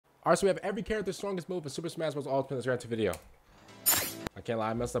Alright, so we have every character's strongest move in Super Smash Bros. Ultimate. Let's get into the video. I can't lie,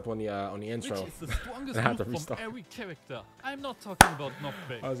 I messed up on the intro. Which is the strongest I have to move restart. from every character. I'm not talking about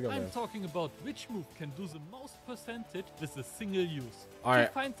knockback. How's it going, I'm man? talking about which move can do the most percentage with a single use. Alright.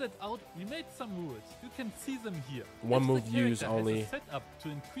 To find that out, we made some rules. You can see them here. One If move the character use has only. a setup to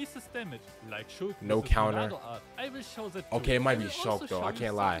increase his damage, like Shulk No with his counter. Tornado art, I will show that too. Okay, it might I be will Shulk also though, show I you can't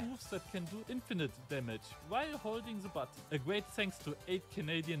some lie. moves that can do infinite damage while holding the button. A great thanks to 8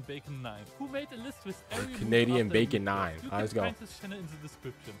 Canadian Bacon 9, who made a list with every move Canadian after Bacon every 9. You Let's can go. find his channel in the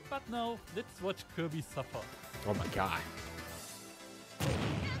description. But now, let's watch Kirby suffer. Oh my god.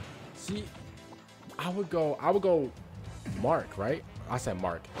 See, I would go Mark, right? I said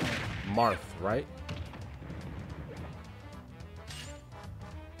Mark. Marth, right?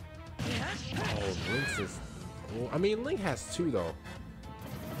 Oh, Link's is... Well, I mean, Link has two, though.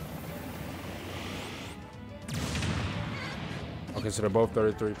 Okay, so they're both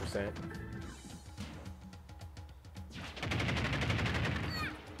 33%.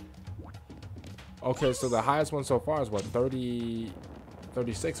 Okay, so the highest one so far is what,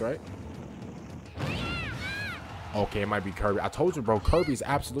 36, right? Okay, it might be Kirby. I told you, bro, Kirby's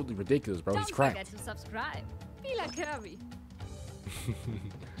absolutely ridiculous, bro. He's Don't cracked. forget to subscribe. Be like Kirby.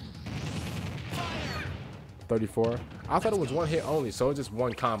 34. I thought it was one hit only, so it's just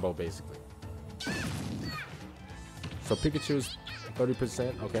one combo, basically. So Pikachu's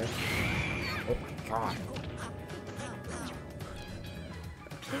 30%, okay. Oh my god.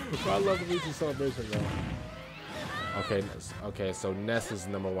 I love the Luigi celebration, bro. Okay, okay, so Ness is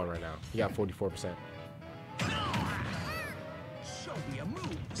 #1 right now. He got 44%. Show me your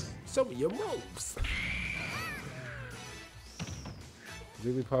moves. Show me your moves.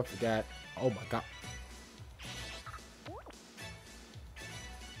 Jigglypuff got, oh my god.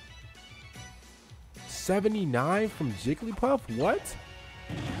 $79 from Jigglypuff? What?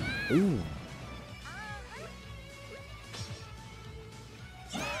 Ooh.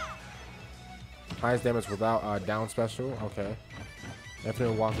 Highest damage without down special. Okay.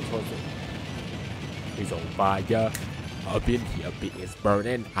 Definitely walking towards it. He's on fire. Up in here, it's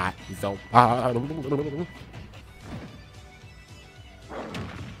burning hot. He's on fire.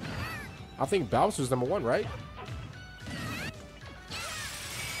 I think Bowser's #1, right?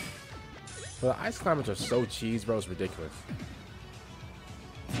 But the ice climbers are so cheese, bro. It's ridiculous.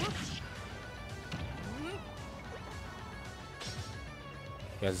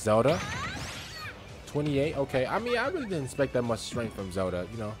 Yeah, Zelda. 28. Okay. I mean, I really didn't expect that much strength from Zelda.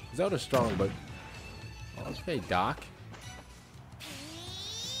 You know, Zelda's strong, but okay, Doc.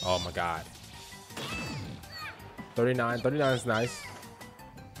 Oh my God. 39. 39 is nice.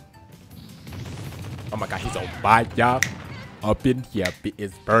 Oh my God, he's on fire. Up in here,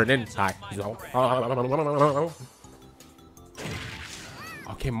 it's burning hot. He's on.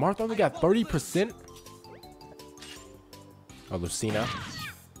 Okay, Martha only got 30%. Oh, Lucina.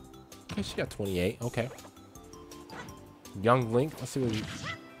 Okay, she got 28. Okay. Young Link. Let's see what he...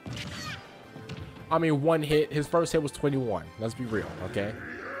 I mean, one hit. His first hit was 21. Let's be real, okay?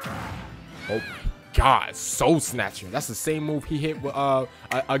 Oh my God, Soul Snatcher. That's the same move he hit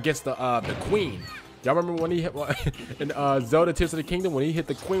against the Queen. Y'all remember when he hit in Zelda Tears of the Kingdom when he hit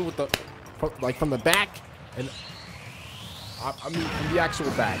the Queen with the like from the back and I mean from the actual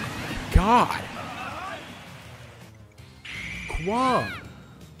back. God. Kwam.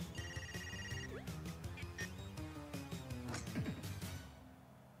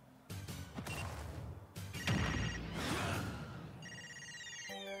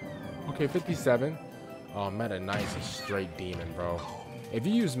 Okay, 57. Oh, Meta Knight's a straight demon, bro. If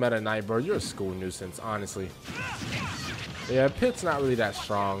you use Meta Knight, bro, you're a school nuisance, honestly. Yeah, Pit's not really that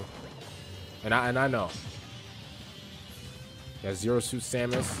strong. And I know. Yeah, Zero Suit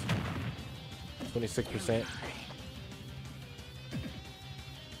Samus. 26%.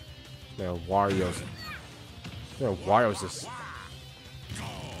 Yeah, Wario's. Yeah, Wario's just.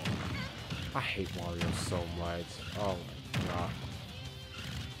 I hate Wario so much. Oh my God.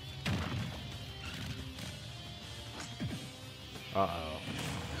 Uh-oh.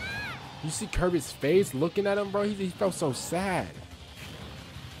 You see Kirby's face looking at him, bro? He felt so sad.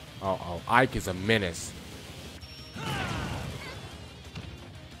 Uh-oh. Ike is a menace.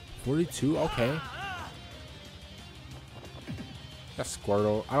 42? Okay. That's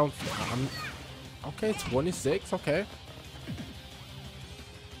Squirtle. Okay, 26. Okay.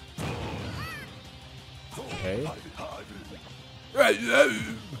 Okay.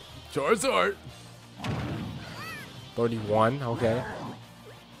 Charizard. 31, okay.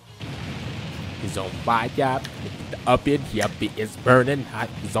 He's on fire. Up in here, it's burning hot.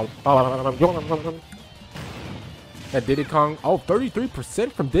 He's on. That Diddy Kong. Oh,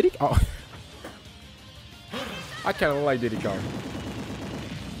 33% from Diddy. Oh, I kind of like Diddy Kong.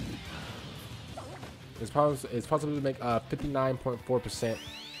 It's possible to make 59.4%.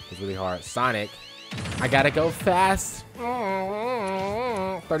 It's really hard. Sonic. I gotta go fast.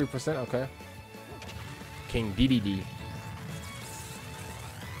 30%. Okay. King DDD.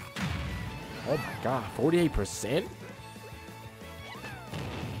 Oh my God. 48%.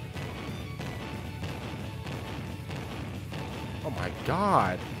 Oh my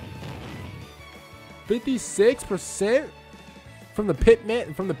God. 56% from the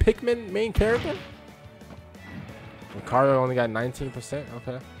Pikmin main character. Lucario only got 19%.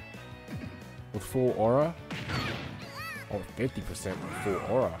 Okay. With full aura. Oh, 50% with full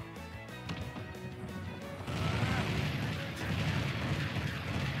aura.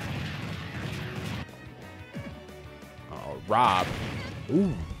 Oh, Rob.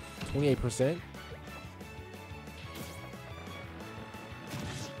 Ooh, 28%.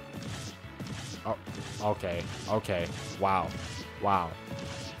 Oh, okay. Okay. Wow. Wow.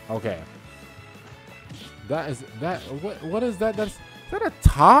 Okay. What is that? Is that a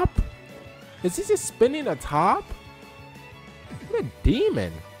top? Is he just spinning a top? What a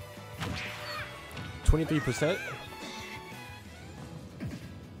demon. 23%.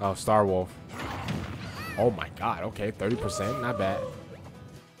 Oh, Star Wolf. Oh my God. Okay, 30%. Not bad.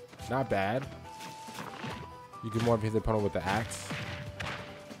 Not bad. You can more hit the opponent with the axe.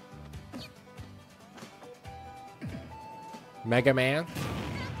 Mega Man.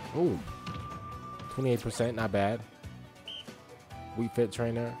 Ooh. 28%, not bad. Wii Fit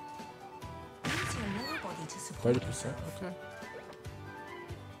Trainer. 30%, okay.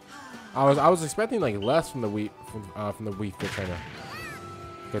 I was expecting like less from the Wii from the Wii Fit Trainer.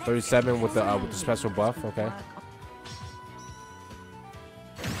 Okay, 37 with the special buff, okay.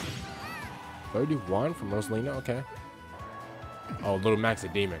 31 from Rosalina, okay. Oh, Little Max a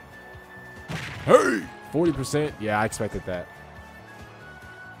demon. Hey! 40%, yeah, I expected that.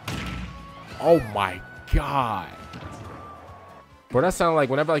 Oh my God. Bro, that sounded like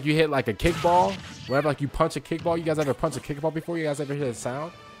whenever like you hit like a kickball, whenever like you punch a kickball, you guys ever punch a kickball before? You guys ever hear the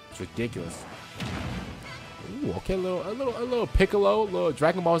sound? It's ridiculous. Ooh, okay, a little Piccolo, little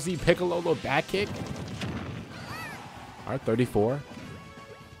Dragon Ball Z Piccolo, little back kick. All right, 34.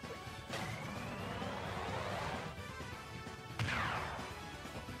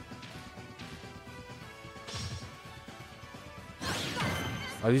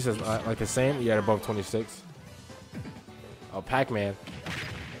 Oh, these are like the same? Yeah, above 26. Oh, Pac-Man.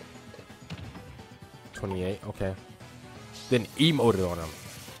 28, okay. Then emoted on him.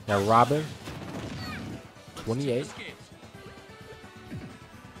 Now Robin. 28.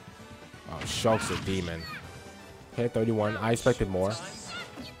 Oh, Shulk's a demon. Okay, 31. I expected more.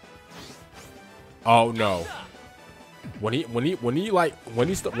 Oh no. When he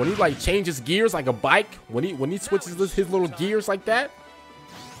changes gears like a bike, when he switches his little gears like that.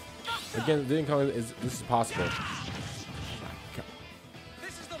 Again, this is possible.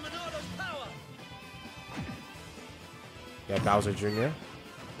 This is the Monarch's power. Yeah, Bowser Jr.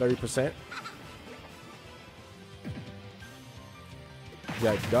 30%.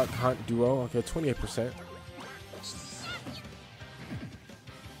 Yeah, Duck Hunt Duo. Okay, 28%.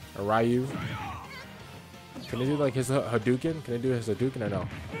 Ryu. Can they do like his Hadouken? Can they do his Hadouken or no?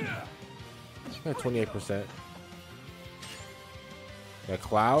 Yeah, 28%. Yeah,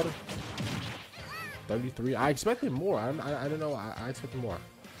 Cloud. 33. I expected more. I don't know. I expected more.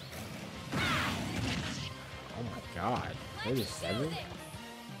 Oh my God. 37.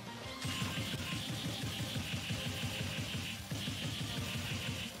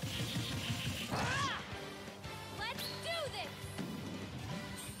 Let's do this.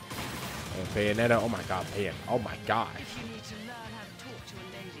 And Bayonetta. Oh my God. Bayonetta. Oh my God. If you need to learn how to talk to a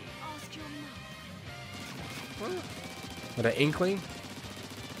lady, ask your mom. With an Inkling.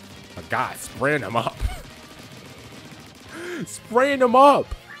 Oh God, spraying him up. Spraying him up.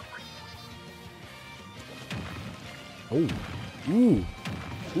 Ooh. Ooh.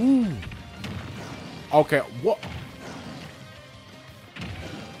 Ooh. Okay, what?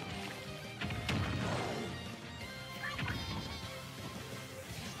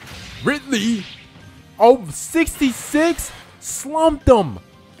 Ridley. Oh, 66. Slumped him.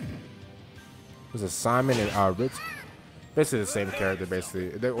 It was a Simon and Rich. Basically the same character,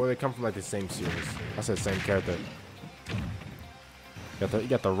 basically. They come from like the same series. I said same character. You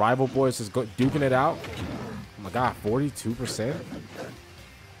got the rival boys just duking it out. Oh my God, 42%.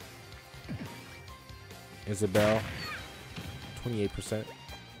 Isabel, 28%.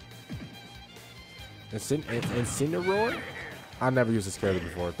 Incineroar? I never used this character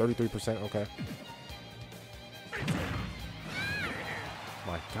before. 33%, okay.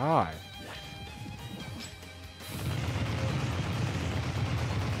 god.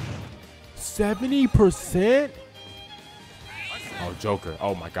 $70%? Oh, Joker.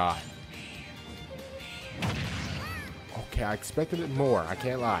 Oh my god. Okay, I expected it more. I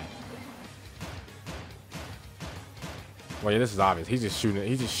can't lie. Well, yeah, this is obvious. He's just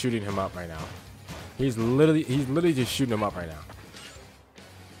shooting him up right now. He's literally just shooting him up right now.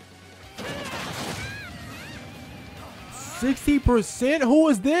 60%? Who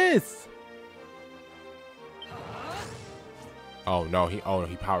is this? Oh no, he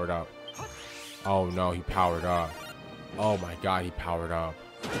powered up. Oh no, he powered up. Oh my god, he powered up.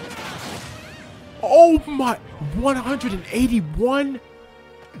 Oh my, 181?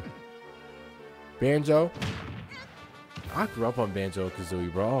 Banjo? I grew up on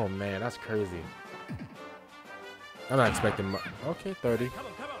Banjo-Kazooie, bro. Oh man, that's crazy. I'm not expecting much. Okay, 30. Come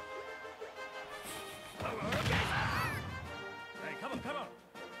on, come on. Hey, come on, come on.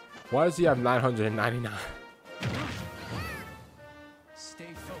 Why does he have 999?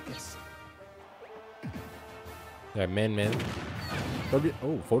 Stay focused. Yeah, man. 30,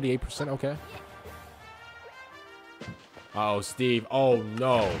 oh, 48%, okay. Oh, Steve. Oh,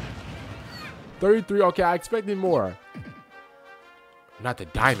 no. 33, okay, I expected more. Not the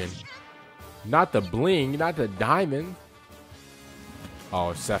diamond. Not the bling, not the diamond.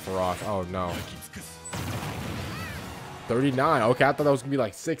 Oh, Sephirot. Oh, no. 39, okay, I thought that was gonna be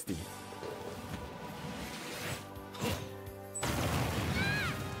like 60.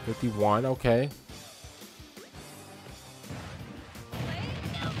 51, okay.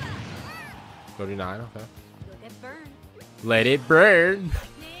 39, okay. Look at burn. Let it burn.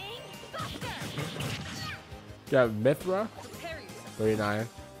 Lightning, thunder. Got Mithra. Prepare yourself. 39.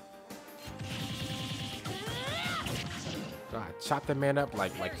 God, chop the man up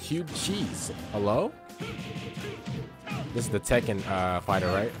like cube cheese. Hello? This is the Tekken fighter,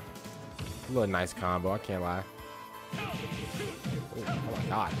 right? A little nice combo, I can't lie. Oh my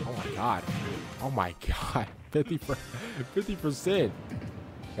god, oh my god. Oh my god. 50%.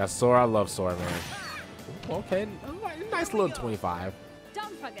 Got Sora, I love Sora, man. Ooh, okay, a nice little 25.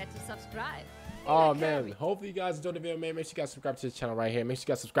 Don't forget to subscribe. Oh man, hopefully you guys enjoyed the video, man. Make sure you guys subscribe to this channel right here. Make sure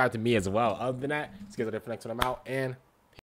you guys subscribe to me as well. Other than that, let's get to the next one. I'm out and